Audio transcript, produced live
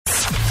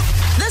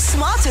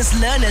smartest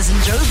learners in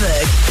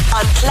Joburg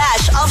on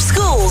Clash of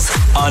Schools.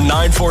 On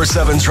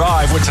 947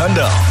 Drive with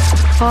Tundo.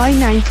 Hi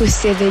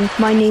 947,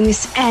 my name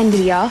is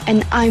Andrea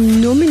and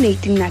I'm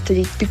nominating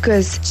Natalie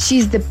because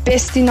she's the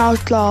best in our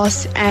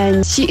class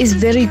and she is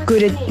very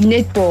good at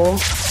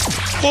netball.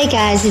 Hey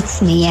guys,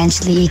 it's me,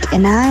 Angelique,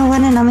 and I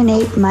want to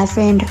nominate my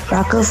friend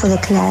Rocco for the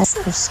Clash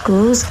of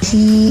Schools.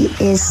 He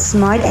is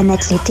smart and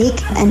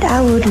athletic, and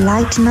I would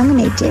like to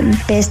nominate him.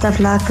 Best of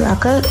luck,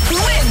 Rocco.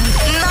 Win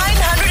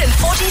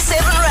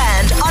 947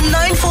 Rand on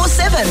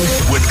 947.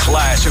 With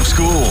Clash of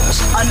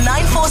Schools. On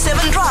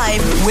 947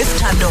 Drive with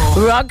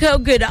Tundo. Rocco,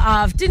 good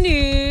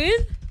afternoon.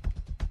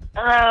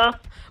 Hello.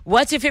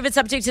 What's your favorite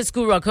subject at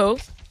school, Rocco?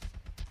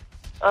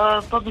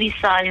 Probably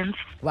science.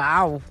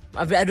 Wow.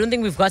 I don't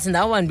think we've gotten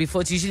that one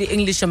before. It's usually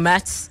English or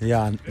maths.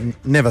 Yeah,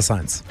 never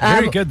science.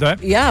 Very good, though.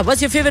 Yeah.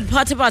 What's your favorite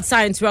part about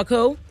science,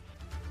 Rocco?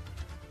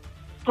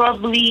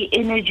 Probably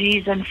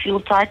energies and fuel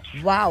types.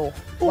 Wow.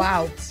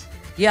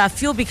 Yeah,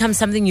 fuel becomes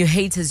something you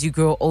hate as you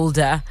grow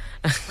older.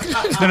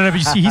 No, but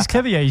you see, he's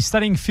clever, yeah. He's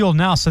studying fuel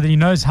now so that he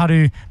knows how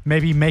to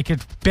maybe make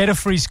it better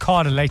for his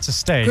car at a later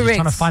stage. Correct. He's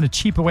trying to find a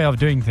cheaper way of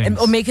doing things.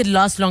 Or make it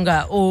last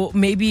longer, or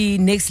maybe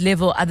next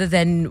level other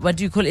than, what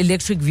do you call,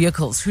 electric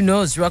vehicles? Who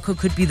knows? Rocco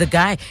could be the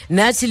guy.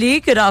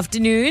 Natalie, good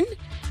afternoon.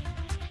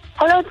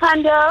 Hello,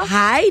 Tanda.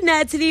 Hi,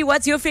 Natalie.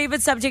 What's your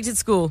favorite subject at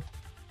school?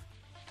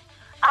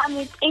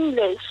 It's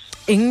English.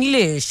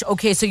 English.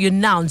 Okay, so your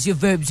nouns, your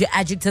verbs, your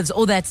adjectives,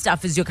 all that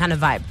stuff is your kind of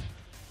vibe.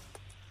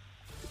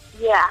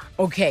 Yeah.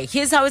 Okay,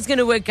 here's how it's going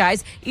to work,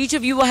 guys. Each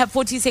of you will have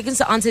 40 seconds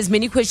to answer as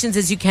many questions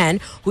as you can.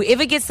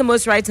 Whoever gets the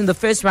most right in the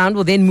first round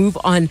will then move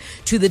on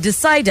to the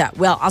decider.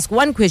 Well, ask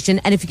one question,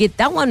 and if you get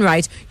that one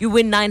right, you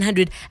win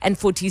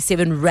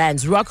 947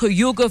 rands. Rocco,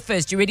 you'll go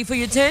first. You ready for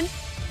your turn?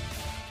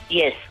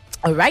 Yes.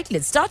 All right,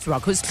 let's start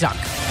Rocco's clock.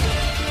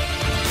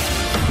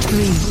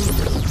 3,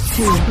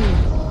 2,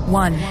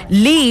 1.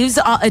 Leaves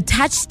are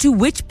attached to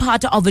which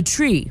part of a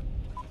tree?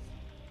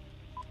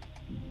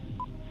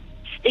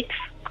 Sticks.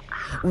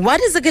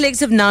 What is the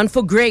collective noun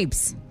for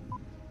grapes?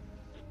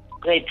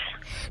 Grapes.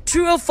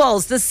 True or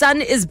false? The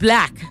sun is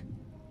black.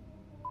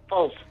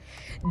 False.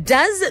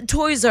 Does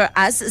Toys R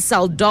Us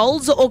sell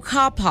dolls or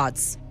car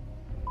parts?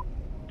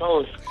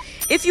 False.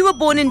 If you were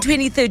born in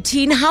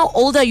 2013, how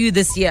old are you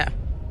this year?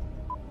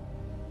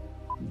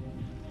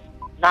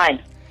 9.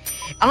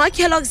 Are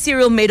Kellogg's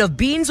cereal made of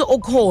beans or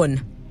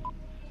corn?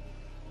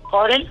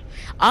 Pardon?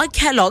 Are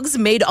Kellogg's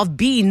made of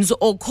beans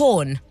or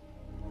corn?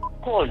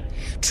 Corn.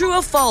 True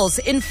or false?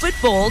 In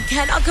football,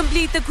 cannot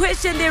complete the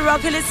question there,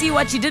 Rocco. Let's see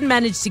what you didn't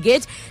manage to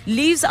get.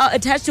 Leaves are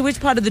attached to which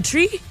part of the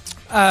tree?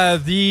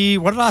 What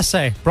did I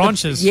say?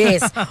 Branches.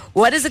 Yes.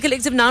 What is the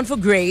collective noun for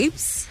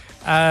grapes?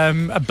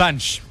 A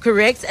bunch.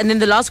 Correct. And then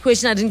the last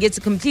question I didn't get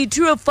to complete.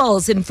 True or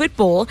false? In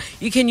football,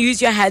 you can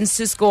use your hands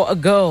to score a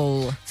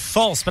goal.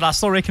 False, but I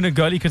still reckon a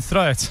goalie could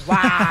throw it.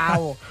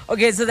 Wow.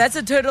 Okay, so that's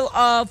a total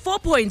of 4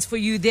 points for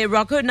you there,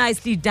 Rocco.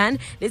 Nicely done.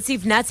 Let's see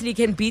if Natalie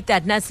can beat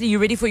that. Natalie, you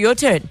ready for your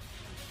turn?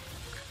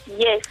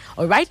 Yes.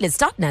 All right, let's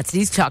start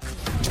Natalie's clock.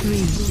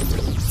 3,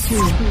 2,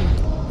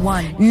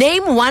 1.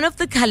 Name one of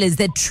the colors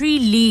that tree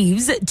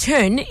leaves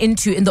turn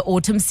into in the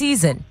autumn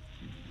season.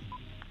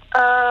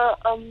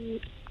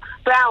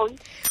 Brown.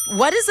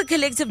 What is the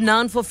collective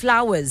noun for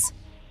flowers?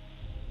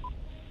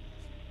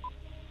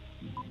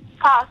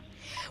 Pass.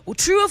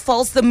 True or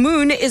false, the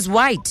moon is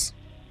white?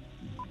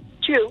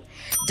 True.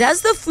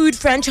 Does the food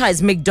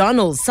franchise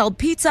McDonald's sell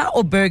pizza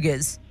or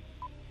burgers?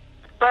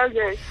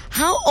 Burgers.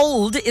 How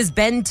old is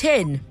Ben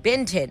 10?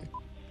 Ben 10.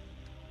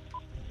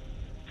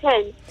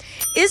 10.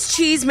 Is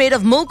cheese made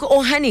of milk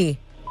or honey?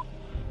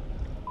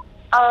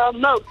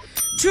 Milk.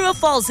 True or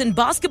false, in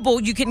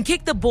basketball you can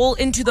kick the ball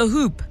into the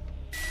hoop?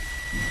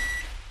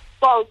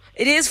 False.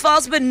 It is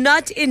false, but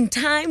not in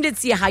time. Let's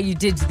see how you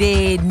did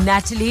there,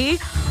 Natalie.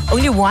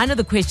 Only one of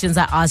the questions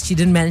I asked you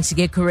didn't manage to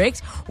get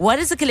correct. What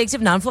is the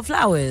collective noun for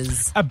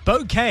flowers? A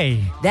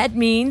bouquet. That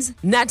means,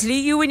 Natalie,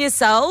 you win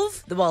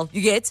yourself. Well,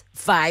 you get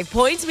 5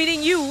 points,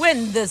 meaning you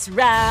win this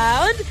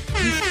round.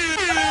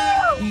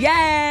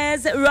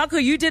 Yes. Rocco,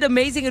 you did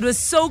amazing. It was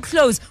so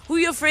close. Who are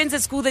your friends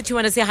at school that you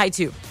want to say hi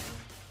to?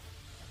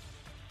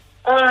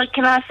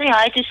 Can I say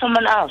hi to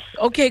someone else?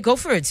 Okay, go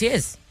for it.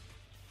 Yes.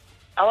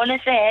 I want to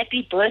say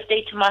happy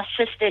birthday to my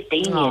sister,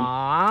 Damien.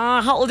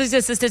 Aww. How old is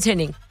your sister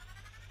turning?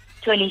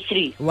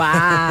 23.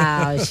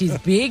 Wow, she's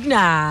big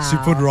now. She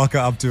put Rocco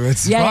up to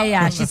it.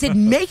 Yeah. She said,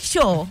 make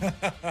sure.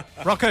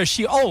 Rocco, is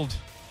she old?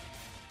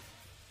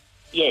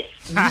 Yes.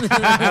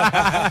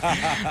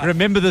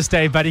 Remember this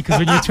day, buddy, because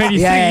when you're 23,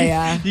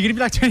 Yeah. you're going to be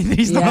like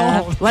 23 is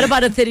not old. What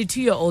about a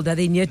 32-year-old? Are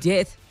they near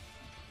death?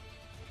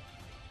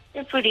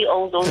 They're pretty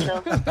old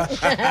also.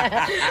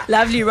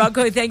 Lovely,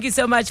 Rocco. Thank you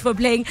so much for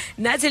playing.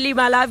 Natalie,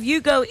 my love,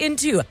 you go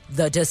into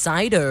the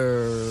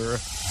decider.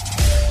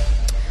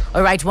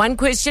 All right, one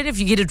question. If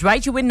you get it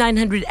right, you win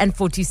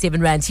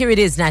 947 rands. Here it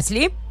is,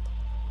 Natalie.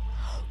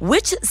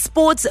 Which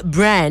sports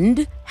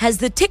brand has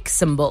the tick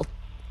symbol?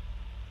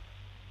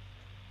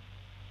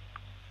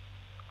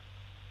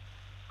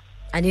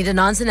 I need an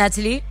answer,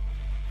 Natalie.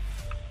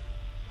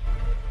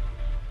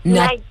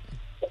 Nike.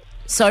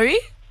 Sorry?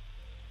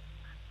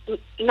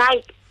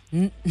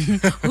 Nike.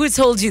 Who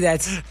told you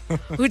that?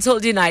 Who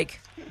told you Nike?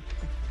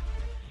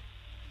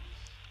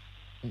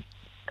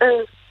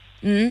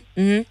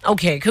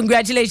 Okay,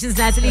 congratulations,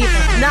 Natalie.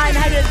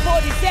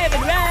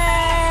 947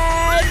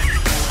 rand.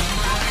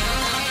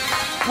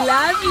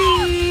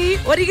 Lovely.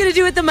 What are you going to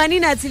do with the money,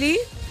 Natalie?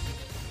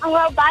 I'm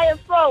going to buy a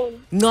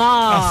phone. No.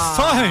 A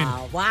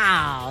phone?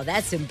 Wow,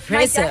 that's My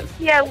impressive.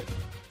 dad,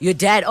 Your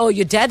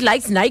dad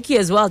likes Nike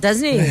as well,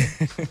 doesn't he?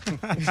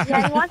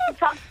 yeah, he wants to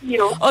talk to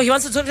you. Oh, he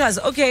wants to talk to us.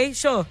 Okay,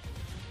 sure.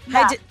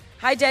 Yeah.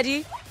 Hi,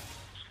 Daddy.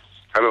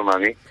 Hello,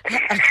 mommy.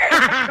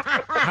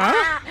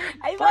 I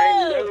I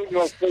know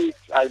your face.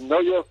 I know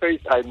your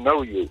face. I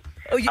know you.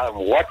 Oh, I'm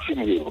watching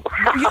you.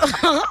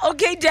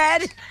 Okay,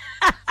 Dad.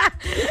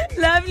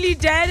 Lovely,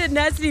 Dad and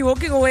Natalie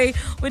walking away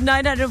with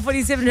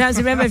 947 pounds.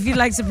 Remember, if you'd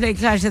like to play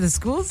Clash of the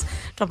Schools,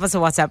 drop us a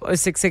WhatsApp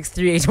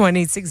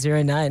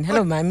 0663818609.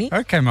 Hello, Mommy.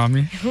 Okay,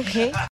 mommy. Okay.